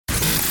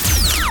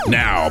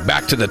Now,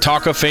 back to the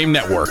Talk of Fame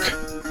Network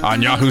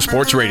on Yahoo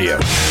Sports Radio.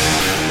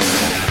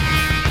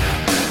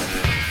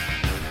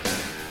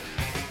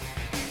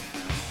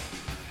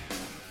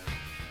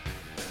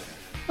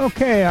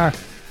 Okay, our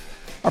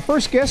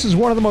first guest is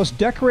one of the most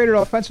decorated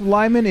offensive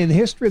linemen in the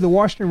history of the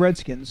Washington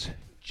Redskins.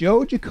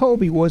 Joe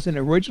Jacoby was an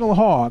original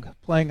Hog,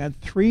 playing on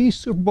 3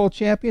 Super Bowl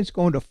champions,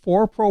 going to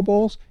 4 Pro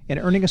Bowls, and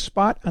earning a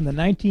spot on the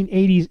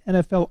 1980s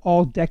NFL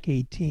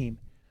All-Decade team.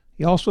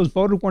 He also was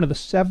voted one of the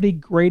 70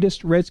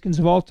 greatest Redskins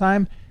of all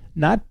time.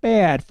 Not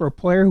bad for a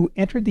player who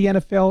entered the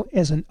NFL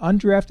as an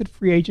undrafted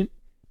free agent,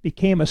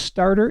 became a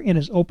starter in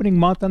his opening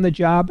month on the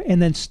job,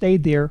 and then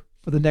stayed there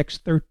for the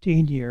next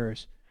 13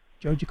 years.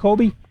 Joe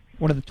Jacoby,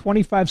 one of the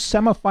 25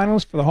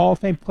 semifinalists for the Hall of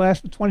Fame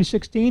class of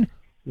 2016.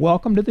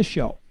 Welcome to the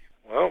show.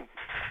 Well,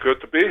 good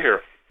to be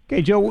here.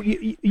 Okay, Joe,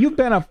 you've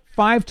been a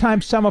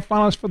 5-time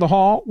semifinalist for the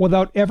Hall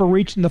without ever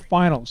reaching the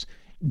finals.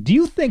 Do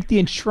you think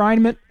the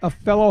enshrinement of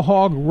fellow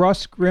Hog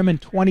Russ Grimm in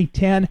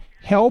 2010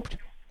 helped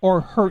or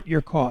hurt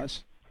your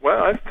cause?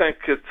 Well, I think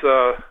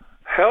it's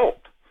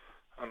helped.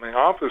 I mean,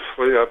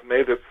 obviously, I've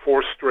made it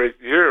 4 straight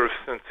years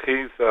since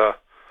he's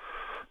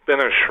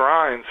been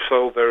enshrined,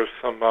 so there's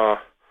some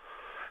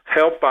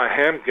help by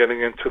him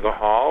getting into the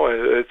Hall.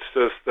 It's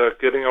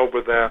just getting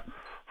over that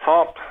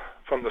hump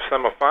from the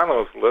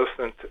semifinals list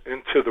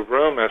into the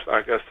room, as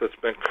I guess it's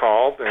been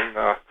called. And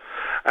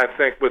I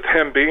think with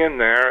him being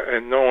there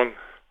and knowing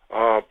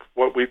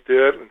what we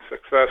did and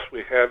success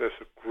we had as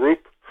a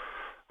group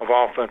of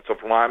offensive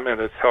linemen,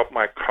 it's helped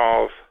my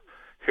cause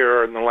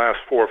here in the last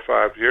 4 or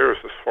 5 years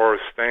as far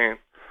as staying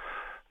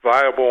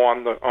viable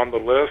on the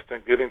list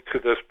and getting to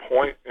this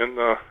point in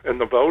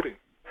the voting.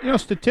 You know,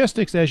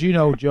 statistics, as you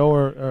know, Joe,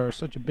 are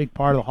such a big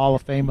part of the Hall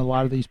of Fame in a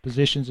lot of these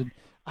positions. And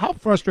how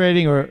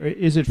frustrating or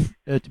is it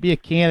to be a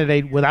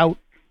candidate without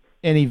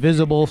any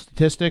visible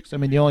statistics? I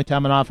mean, the only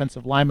time an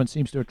offensive lineman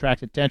seems to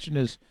attract attention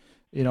is,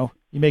 you know,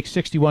 he makes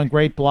 61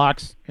 great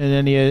blocks and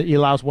then he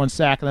allows 1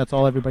 sack, and that's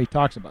all everybody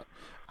talks about.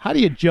 How do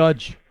you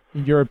judge,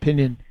 in your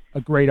opinion, a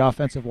great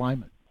offensive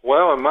lineman?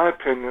 Well, in my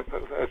opinion,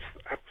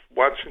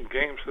 watching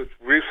games that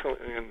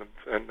recently, and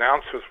the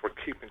announcers were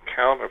keeping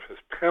count of his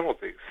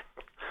penalties.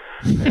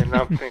 And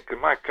I'm thinking,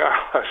 my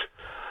gosh,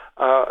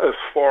 as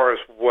far as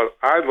what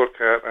I look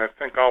at, I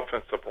think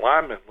offensive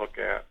linemen look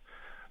at,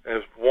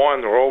 is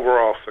one, their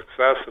overall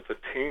success of the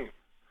team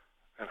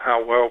and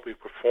how well we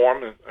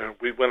perform, and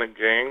we winning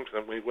games,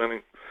 and we winning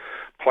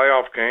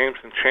playoff games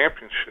and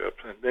championships.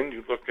 And then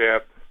you look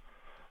at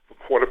the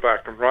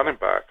quarterback and running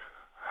back,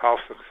 how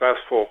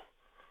successful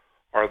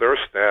are their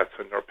stats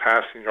and their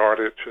passing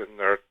yardage and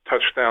their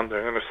touchdown to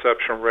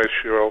interception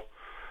ratio,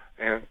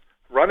 and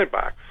running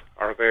backs.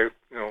 Are they,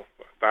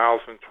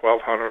 1,000,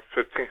 1,200,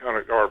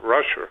 1,500 yard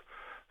rusher?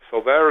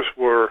 So theirs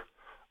were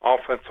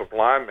offensive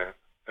linemen,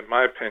 in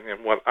my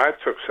opinion. What I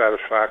took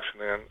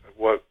satisfaction in,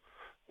 what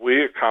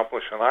we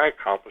accomplished and I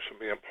accomplished in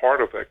being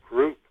part of that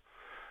group,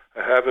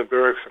 and having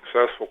very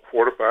successful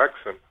quarterbacks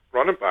and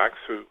running backs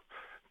who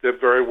did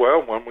very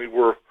well when we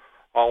were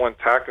all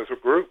intact as a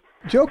group.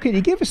 Joe, can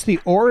you give us the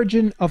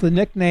origin of the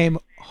nickname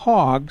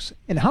Hogs,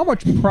 and how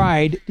much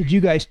pride did you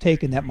guys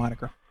take in that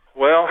moniker?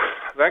 Well,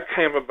 that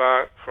came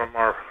about from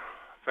our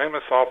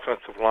famous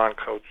offensive line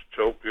coach,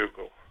 Joe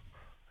Bugel.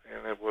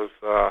 And it was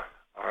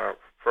our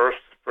first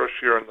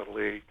year in the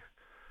league.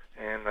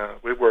 And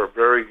we were a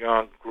very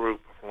young group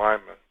of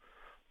linemen.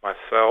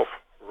 Myself,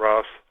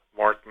 Russ,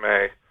 Mark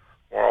May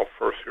were all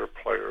first-year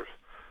players.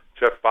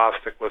 Jeff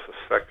Bostic was a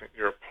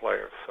second-year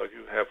player. So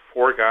you have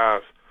 4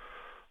 guys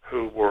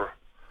who were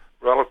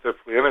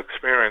relatively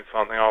inexperienced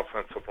on the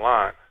offensive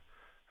line.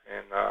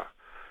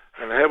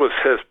 And it was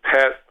his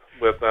pet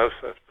with us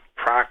at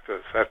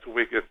practice. After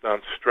we get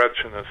done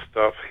stretching and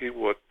stuff, he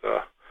would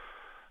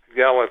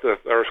yell at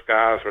those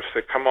guys or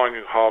say, "Come on,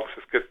 you Hogs,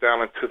 let's get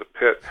down into the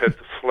pit, hit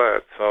the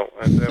sled."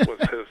 And that was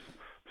his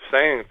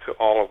saying to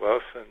all of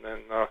us. And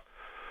then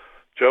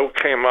Joe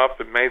came up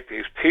and made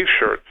these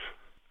T-shirts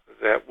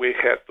that we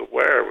had to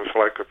wear. It was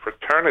like a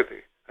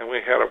fraternity, and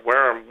we had to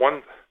wear them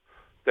 1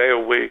 day a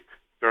week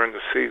during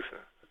the season.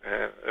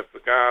 And if the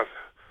guys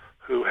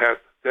who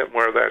didn't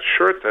wear that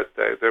shirt that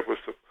day, there was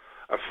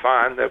a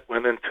fine that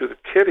went into the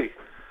kitty.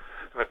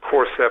 And, of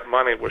course, that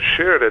money was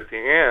shared at the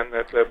end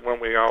that when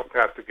we all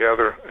got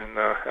together and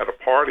had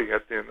a party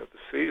at the end of the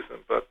season.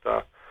 But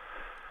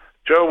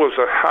Joe was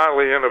a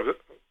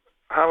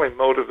highly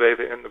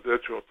motivated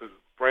individual to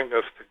bring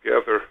us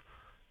together,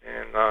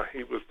 and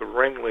he was the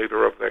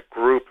ringleader of that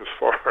group as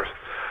far as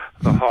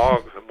the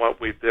Hogs and what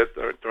we did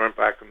during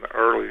back in the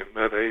early and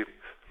mid-'80s.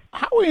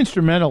 How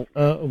instrumental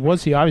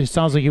was he? Obviously, it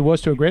sounds like he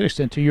was to a great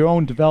extent to your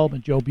own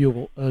development, Joe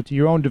Bugel, to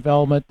your own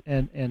development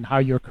and how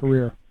your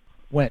career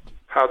went.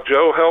 How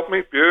Joe helped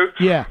me, Buggs?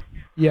 Yeah,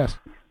 yes.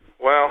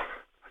 Well,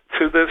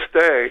 to this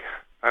day,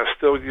 I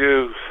still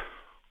use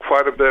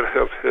quite a bit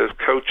of his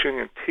coaching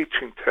and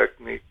teaching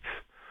techniques.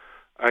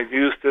 I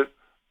used it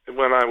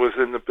when I was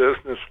in the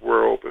business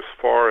world as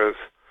far as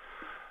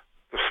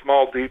the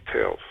small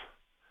details.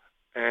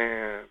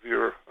 and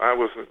I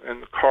was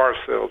in the car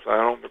sales. I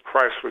owned the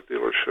Chrysler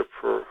dealership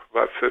for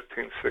about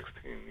 15,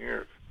 16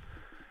 years.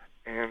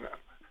 And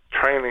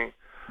training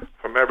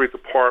from every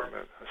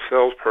department, a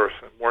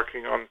salesperson,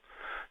 working on,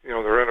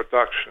 their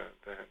introduction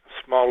and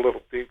small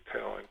little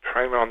detail, and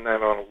train on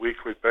that on a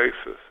weekly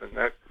basis. And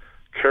that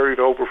carried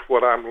over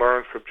what I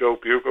learned from Joe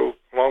Bugel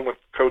along with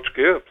Coach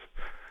Gibbs,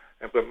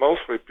 but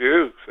mostly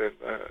Buggs. And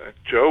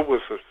Joe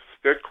was a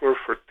stickler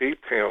for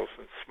details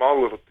and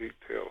small little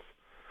details.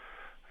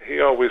 He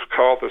always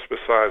called us,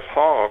 besides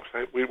hogs,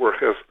 we were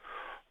his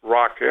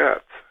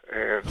Rockettes.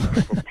 And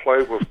if a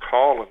play was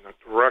called and the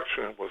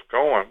direction it was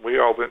going, we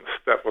all didn't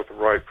step with the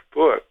right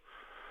foot.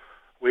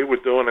 We were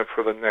doing it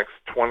for the next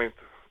 20 to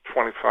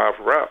 25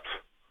 reps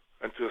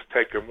and just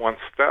taking one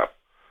step.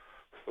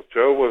 So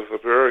Joe was a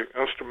very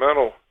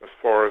instrumental as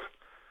far as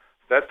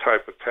that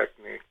type of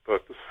technique,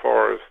 but as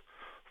far as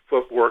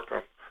footwork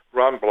on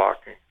run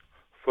blocking,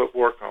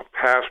 footwork on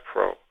pass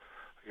pro,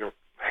 your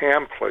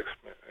hand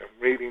placement, and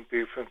reading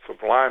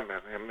defensive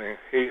linemen. I mean,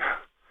 he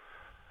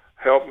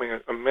helped me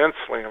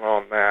immensely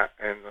on that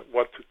and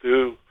what to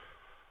do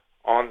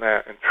on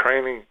that and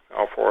training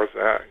as far as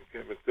that, and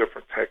giving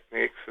different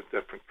techniques and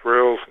different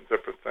drills and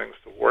different things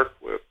to work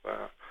with.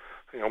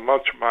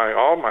 Much of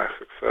all my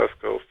success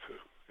goes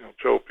to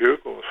Joe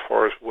Bugel as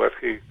far as what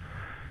he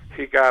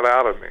got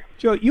out of me.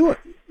 Joe,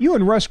 you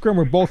and Russ Grimm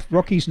were both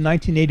rookies in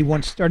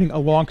 1981, starting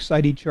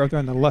alongside each other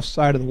on the left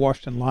side of the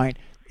Washington line.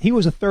 He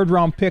was a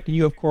third-round pick, and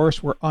you, of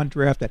course, were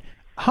undrafted.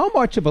 How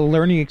much of a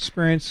learning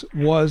experience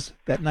was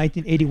that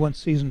 1981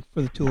 season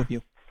for the two of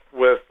you?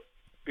 With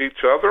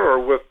each other or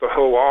with the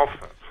whole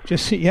offense?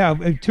 Just,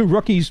 two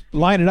rookies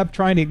lining up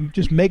trying to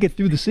just make it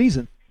through the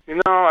season.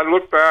 I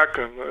look back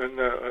and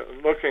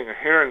looking and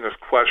hearing this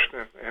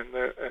question and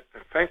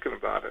thinking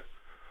about it.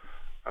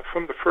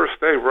 From the first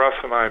day Russ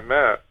and I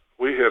met,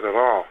 we hit it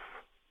off.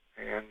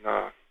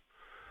 And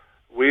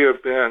we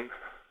have been,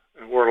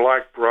 and we're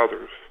like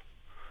brothers.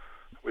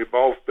 We've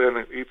both been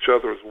at each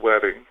other's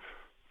weddings.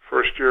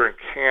 First year in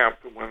camp,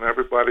 when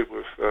everybody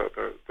was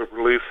the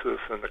releases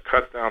and the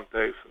cut-down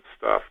days and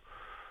stuff.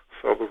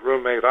 So the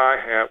roommate I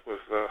had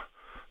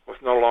was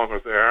no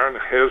longer there, and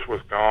his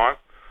was gone.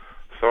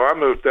 So I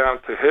moved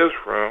down to his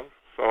room,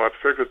 so I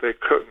figured they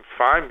couldn't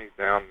find me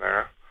down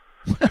there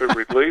to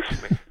release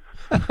me.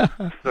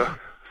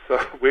 So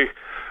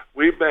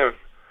we've been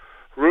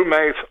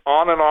roommates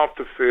on and off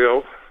the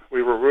field.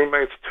 We were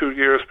roommates 2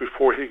 years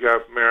before he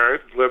got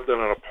married, lived in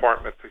an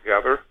apartment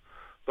together.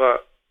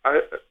 But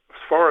as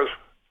far as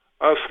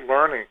us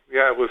learning,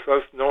 it was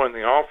us knowing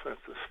the offense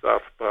and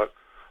stuff, but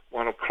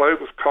when a play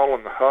was called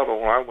in the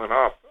huddle and I went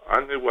up,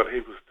 I knew what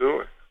he was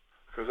doing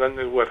because I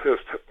knew what his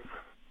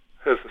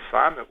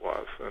assignment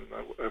was, and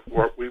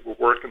we were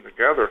working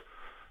together.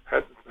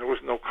 There was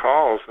no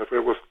calls. If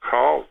there was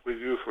calls, we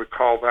usually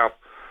called out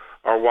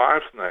our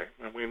wife's name,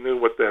 and we knew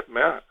what that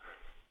meant.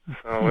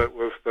 So it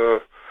was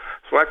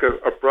it's like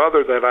a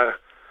brother that I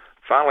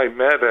finally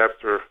met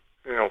after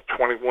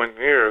 21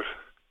 years,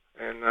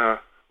 and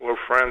we're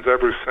friends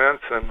ever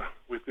since, and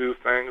we do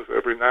things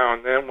every now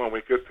and then when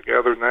we get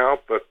together now.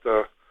 But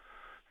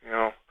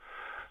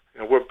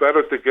we're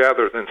better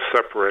together than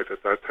separated,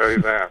 I tell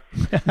you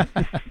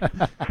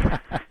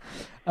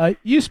that.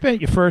 You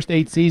spent your first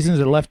 8 seasons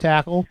at left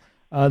tackle.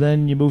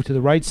 Then you moved to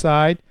the right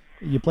side.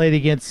 You played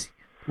against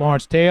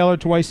Lawrence Taylor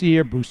twice a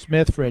year, Bruce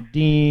Smith, Fred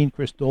Dean,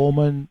 Chris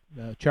Dolman,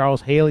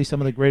 Charles Haley,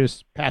 some of the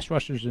greatest pass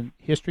rushers in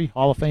history,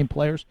 Hall of Fame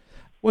players.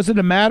 Was it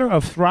a matter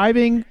of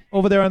thriving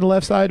over there on the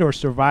left side or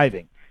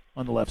surviving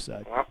on the left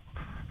side? Well,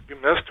 you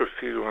missed a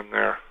few in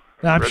there.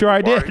 I'm sure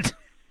I did.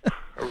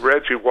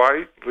 Reggie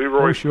White,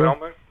 Leroy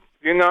Spellman.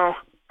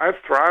 I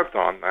thrived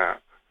on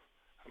that.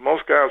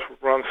 Most guys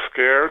would run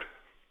scared.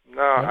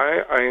 No,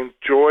 I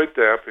enjoyed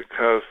that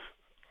because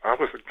I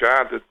was a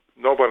guy that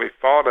nobody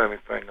thought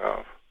anything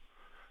of.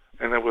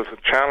 And it was a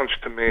challenge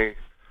to me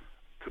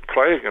to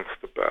play against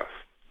the best.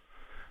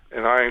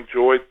 And I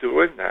enjoyed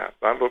doing that.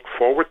 I look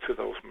forward to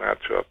those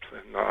matchups,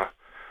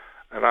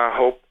 and I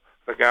hope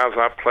the guys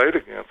I played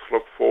against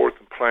look forward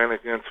to playing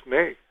against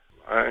me.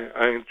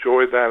 I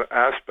enjoy that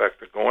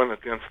aspect of going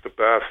against the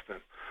best, and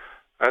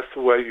that's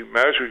the way you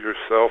measure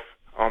yourself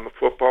on the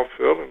football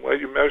field and the way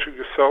you measure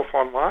yourself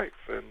on life,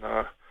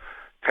 and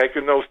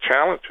taking those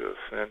challenges.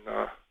 And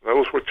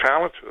those were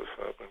challenges.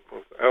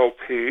 With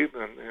LT,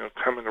 then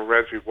coming to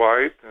Reggie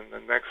White, and the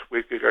next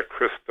week you got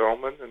Chris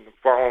Dolman, and the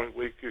following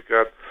week you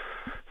got.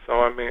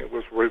 So it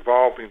was a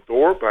revolving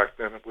door back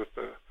then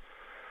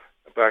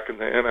back in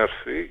the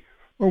NFC.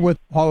 We're with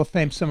Hall of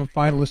Fame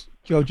semifinalist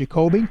Joe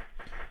Jacoby.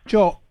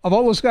 Joe, of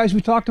all those guys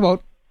we talked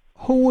about,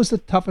 who was the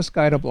toughest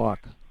guy to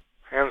block?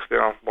 Hands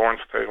down,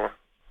 Lawrence Taylor.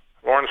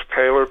 Lawrence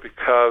Taylor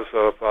because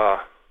of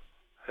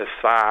his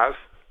size,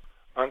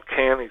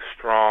 uncanny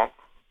strong.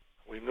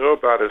 We knew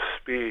about his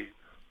speed.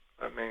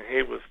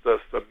 He was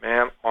just a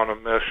man on a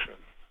mission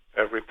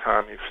every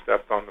time he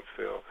stepped on the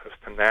field. His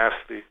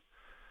tenacity,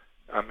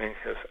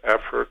 his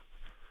effort,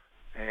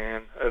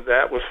 and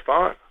that was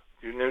fun.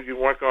 You knew you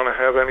weren't going to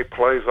have any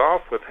plays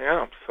off with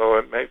him, so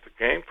it made the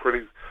game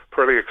pretty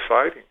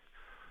exciting.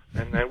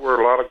 And there were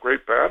a lot of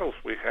great battles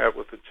we had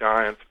with the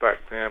Giants back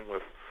then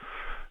with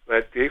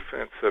that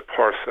defense that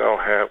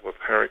Parcells had with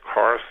Harry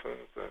Carson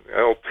and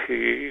LT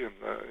and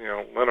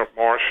Leonard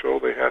Marshall.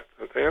 They had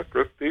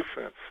good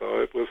defense. So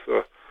it was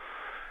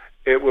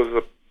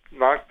a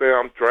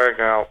knockdown, drag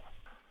out,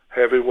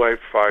 heavyweight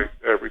fight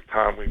every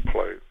time we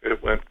played.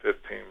 It went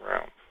 15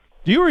 rounds.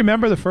 Do you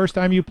remember the first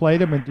time you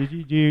played him, and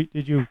did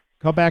you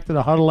come back to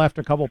the huddle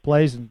after a couple of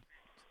plays and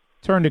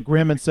turn to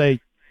Grim and say,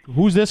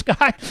 "Who's this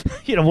guy?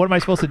 What am I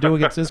supposed to do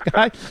against this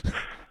guy?"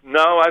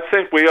 No, I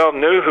think we all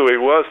knew who he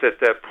was at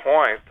that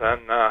point.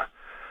 And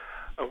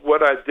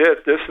what I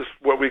did, this is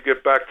where we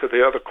get back to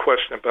the other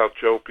question about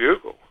Joe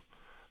Bugle.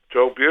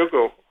 Joe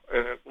Bugle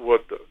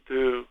would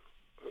do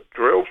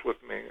drills with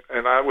me,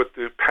 and I would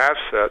do pass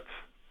sets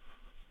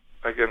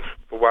against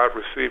the wide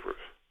receivers.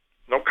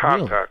 No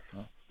contact.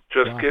 Really?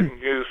 Just getting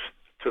used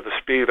to the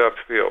speed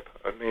upfield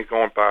and me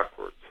going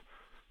backwards.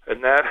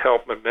 And that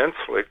helped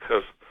immensely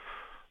because,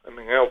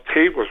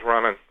 LT was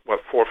running,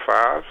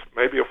 4.5s,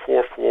 maybe a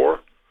 4.4.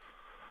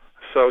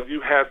 So you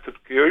had to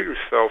gear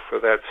yourself for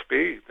that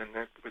speed,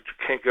 but you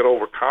can't get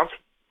over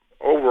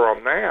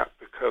on that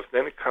because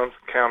then he comes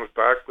and counters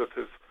back with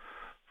his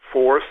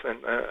force and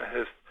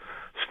his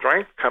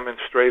strength coming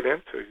straight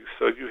into you.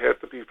 So you had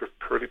to be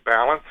pretty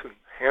balanced and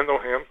handle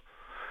him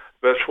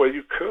best way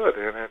you could.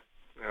 And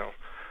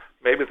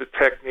maybe the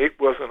technique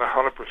wasn't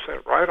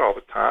 100% right all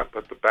the time,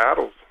 but the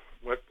battles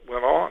went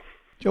on.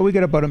 Joe, we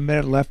got about a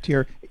minute left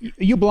here.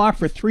 You blocked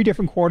for 3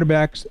 different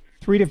quarterbacks,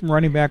 3 different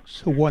running backs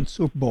who won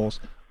Super Bowls.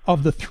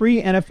 Of the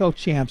 3 NFL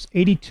champs,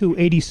 82,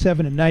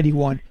 87, and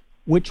 91,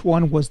 which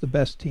one was the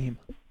best team?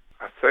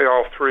 I say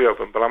all 3 of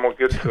them, but I'm going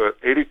to get to it.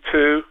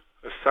 82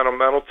 is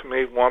sentimental to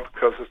me, 1,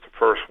 because it's the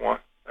first one,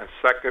 and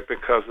 2nd,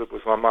 because it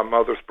was on my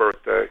mother's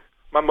birthday.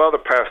 My mother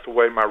passed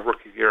away my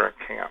rookie year in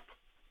camp,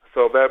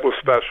 so that was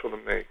special to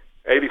me.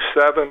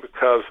 87,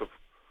 because of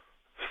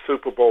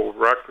Super Bowl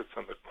records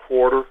and the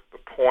quarter, the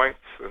points,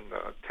 and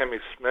Timmy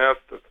Smith,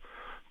 the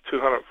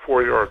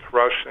 204 yards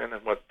rushing,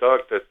 and what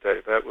Doug that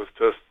day. That was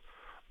just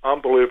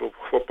unbelievable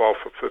football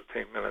for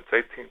 15 minutes,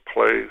 18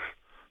 plays,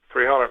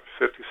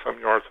 350-some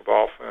yards of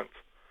offense.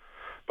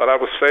 But I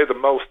would say the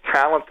most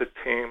talented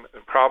team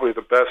and probably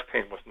the best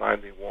team was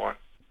 91.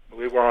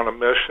 We were on a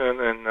mission,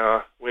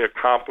 and we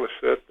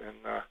accomplished it,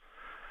 and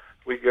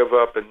we give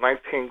up in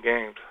 19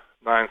 games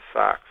 9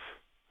 sacks.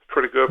 It's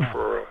pretty good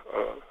for a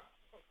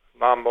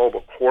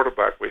non-mobile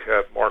quarterback we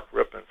had, Mark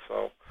Rippon.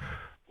 So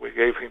we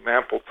gave him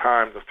ample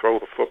time to throw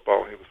the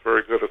football. He was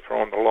very good at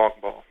throwing the long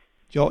ball.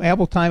 Joe,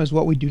 ample time is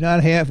what we do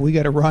not have. We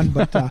got to run,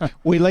 but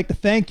we'd like to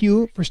thank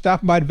you for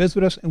stopping by to visit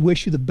with us and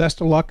wish you the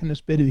best of luck in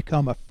this bid to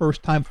become a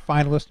first-time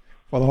finalist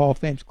for the Hall of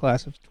Fame's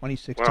class of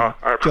 2016. Well,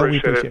 I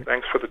appreciate it.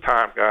 Thanks for the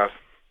time, guys.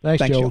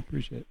 Thanks, Joe.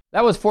 Appreciate it.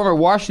 That was former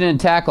Washington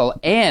tackle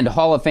and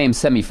Hall of Fame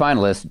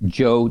semifinalist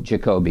Joe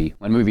Jacoby.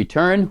 When we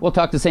return, we'll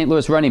talk to St.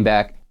 Louis running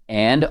back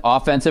and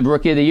Offensive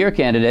Rookie of the Year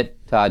candidate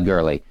Todd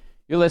Gurley.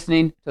 You're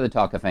listening to the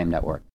Talk of Fame Network.